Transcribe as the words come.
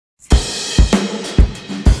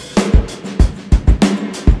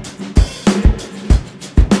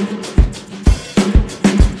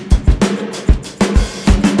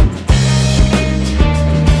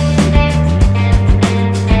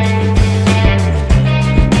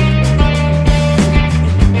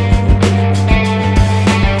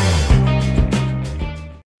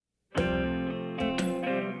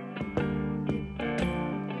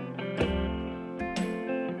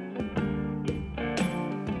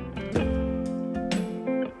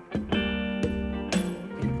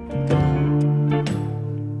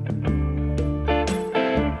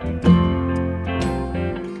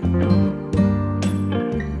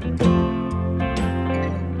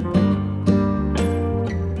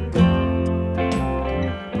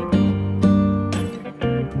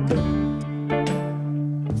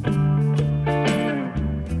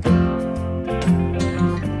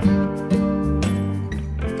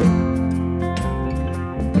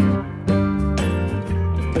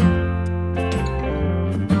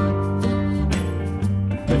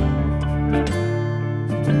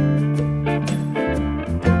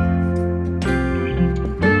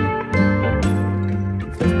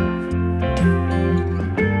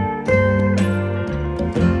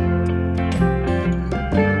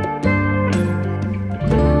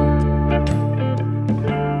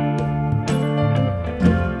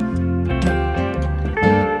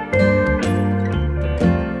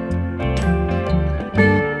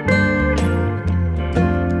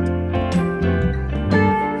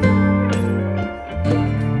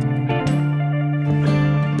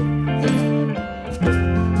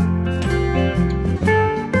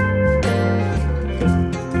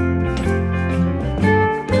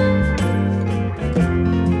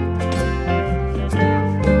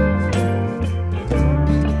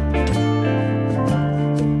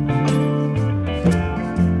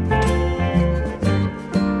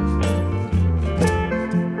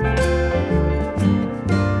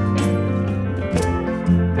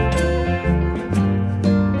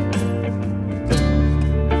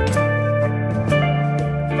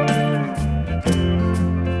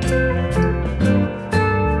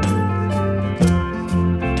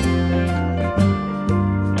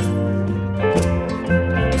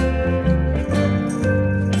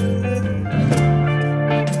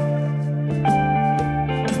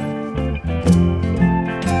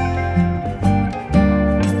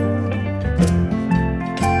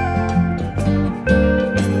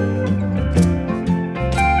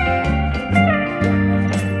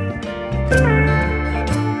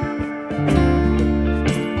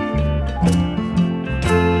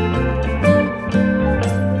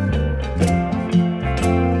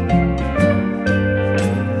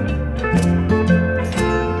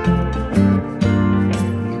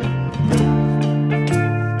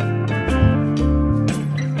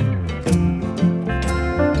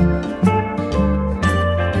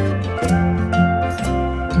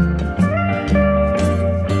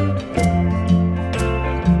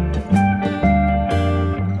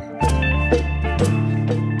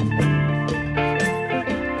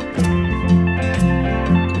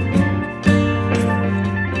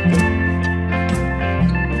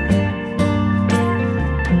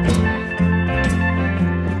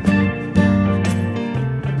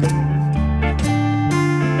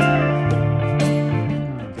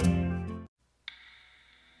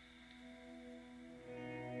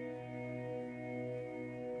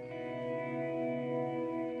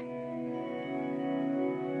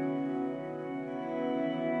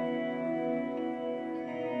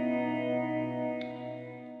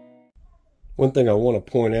one thing I want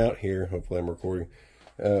to point out here, hopefully I'm recording,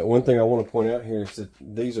 one thing I want to point out here is that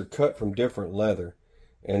these are cut from different leather,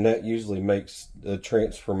 and that usually makes the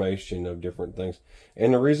transformation of different things.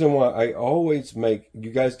 And the reason why I always make,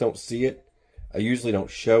 you guys don't see it, I usually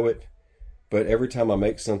don't show it, but every time I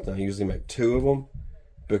make something, I usually make 2 of them,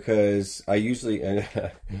 because I usually,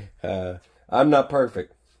 I'm not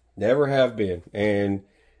perfect, never have been, and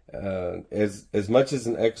as much as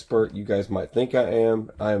an expert you guys might think I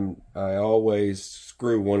am, I always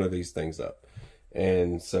screw one of these things up,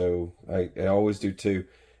 and so I always do 2.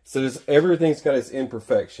 So everything's got its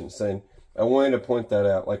imperfections, and I wanted to point that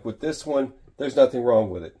out. Like with this one, there's nothing wrong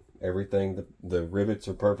with it. Everything, the rivets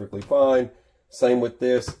are perfectly fine. Same with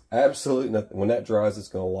this, absolutely nothing. When that dries, it's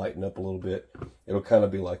going to lighten up a little bit. It'll kind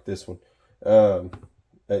of be like this one.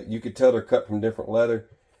 You could tell they're cut from different leather.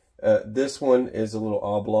 This one is a little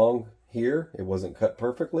oblong here. It wasn't cut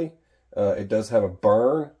perfectly. It does have a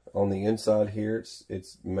burn on the inside here.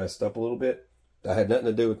 It's messed up a little bit. That had nothing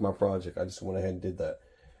to do with my project. I just went ahead and did that.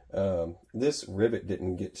 This rivet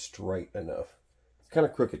didn't get straight enough. It's kind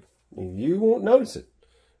of crooked. You won't notice it,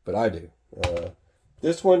 but I do.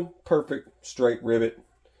 This one, perfect, straight rivet,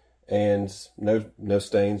 and no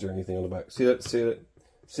stains or anything on the back. See that?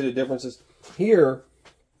 See the differences? Here,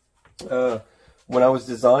 when I was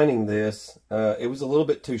designing this, it was a little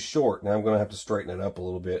bit too short. Now I'm going to have to straighten it up a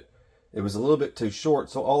little bit. It was a little bit too short,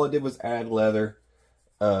 so all I did was add leather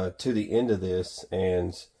to the end of this,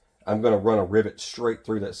 and I'm going to run a rivet straight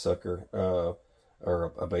through that sucker,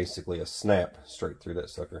 or basically a snap straight through that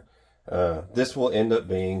sucker. This will end up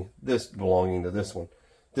being this belonging to this one.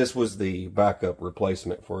 This was the backup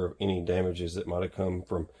replacement for any damages that might have come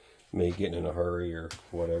from me getting in a hurry or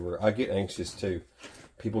whatever. I get anxious too.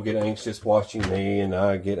 People get anxious watching me, and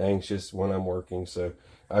I get anxious when I'm working, so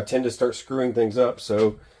I tend to start screwing things up.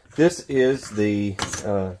 So this is the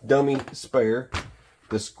dummy spare,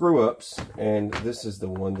 the screw-ups, and this is the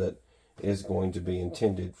one that is going to be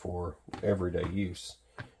intended for everyday use.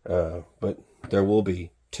 But there will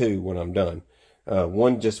be 2 when I'm done.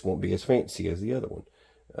 One just won't be as fancy as the other one.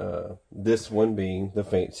 This one being the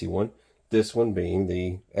fancy one, this one being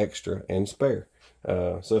the extra and spare.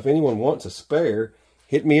 So if anyone wants a spare,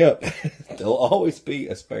 hit me up. There'll always be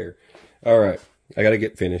a spare. Alright, I gotta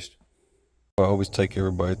get finished. I always take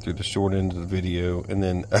everybody through the short end of the video and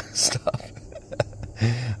then stop.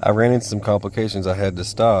 I ran into some complications. I had to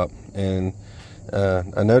stop, and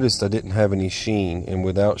I noticed I didn't have any sheen, and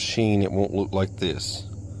without sheen it won't look like this.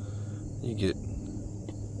 You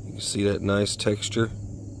can see that nice texture,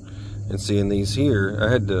 and seeing these here,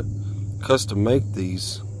 I had to custom make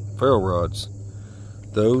these ferrule rods.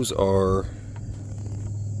 Those are,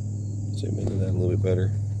 zoom into that a little bit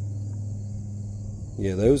better.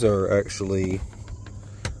 Yeah, those are actually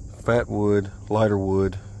fat wood, lighter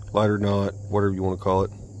knot, whatever you want to call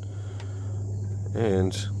it.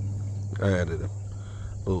 And I added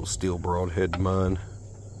a little steel broadhead to mine.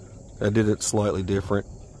 I did it slightly different.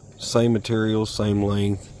 Same material, same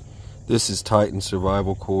length. This is Titan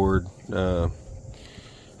survival cord.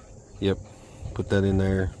 Yep, put that in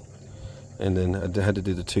there. And then I had to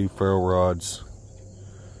do the 2 ferrule rods.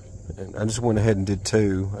 And I just went ahead and did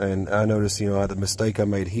 2. And I noticed, the mistake I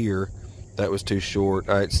made here, that was too short.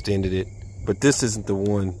 I extended it. But this isn't the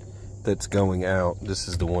one that's going out. This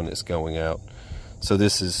is the one that's going out. So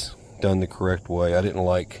this is done the correct way. I didn't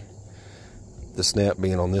like the snap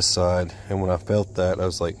being on this side, and when I felt that, I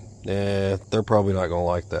was like, nah, they're probably not gonna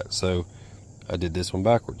like that. So I did this one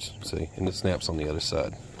backwards, see, and it snaps on the other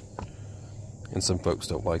side. And some folks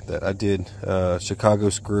don't like that. I did Chicago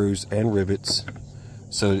screws and rivets,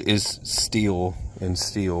 so it is steel and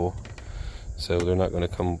steel, so they're not going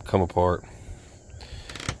to come apart.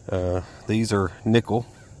 These are nickel.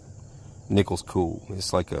 Nickel's cool.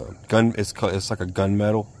 It's like a gun. It's like a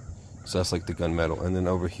gunmetal. So that's like the gunmetal. And then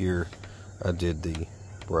over here, I did the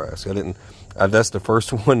brass. That's the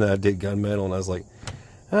first one that I did gunmetal, and I was like,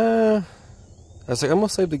 I'm gonna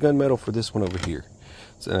save the gunmetal for this one over here.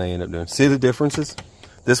 So I ended up doing. See the differences?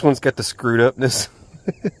 This one's got the screwed upness.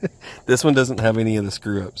 This one doesn't have any of the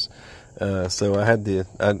screw ups. So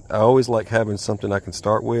I always like having something I can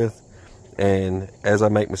start with, and as I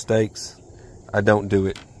make mistakes, I don't do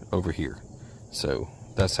it over here. So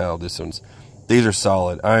that's how this one's. These are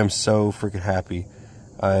solid. I am so freaking happy.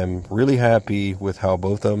 I am really happy with how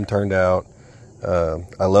both of them turned out.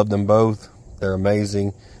 I love them both. They're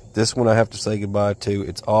amazing. This one I have to say goodbye to.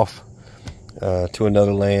 It's off to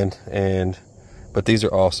another land, but these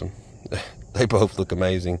are awesome. They both look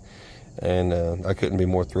amazing, and I couldn't be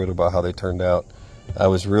more thrilled about how they turned out. I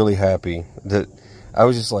was really happy. That I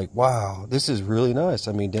was just like, wow, this is really nice.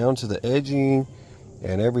 I mean, down to the edging,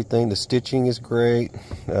 and everything. The stitching is great.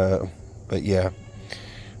 But yeah,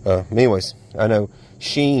 anyways, I know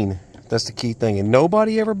sheen, that's the key thing, and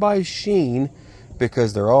nobody ever buys sheen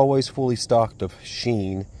because they're always fully stocked of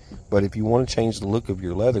sheen. But if you want to change the look of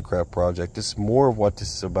your leathercraft project, this is more of what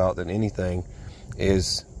this is about than anything,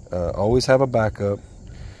 is always have a backup,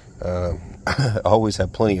 always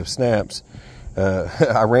have plenty of snaps.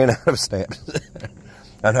 I ran out of snaps.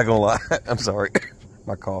 I'm not gonna lie, I'm sorry,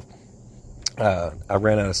 my cough. I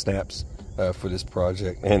ran out of snaps for this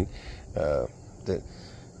project, and a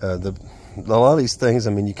lot of these things,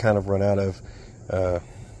 I mean, you kind of run out of,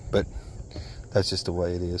 but that's just the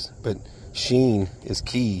way it is. But sheen is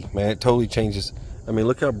key, man. It totally changes. I mean,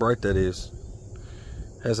 look how bright that is.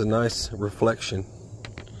 Has a nice reflection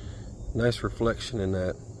in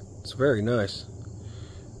that. It's very nice.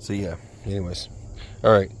 So yeah, anyways,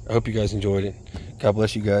 all right, I hope you guys enjoyed it. God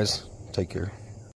bless you guys. Take care.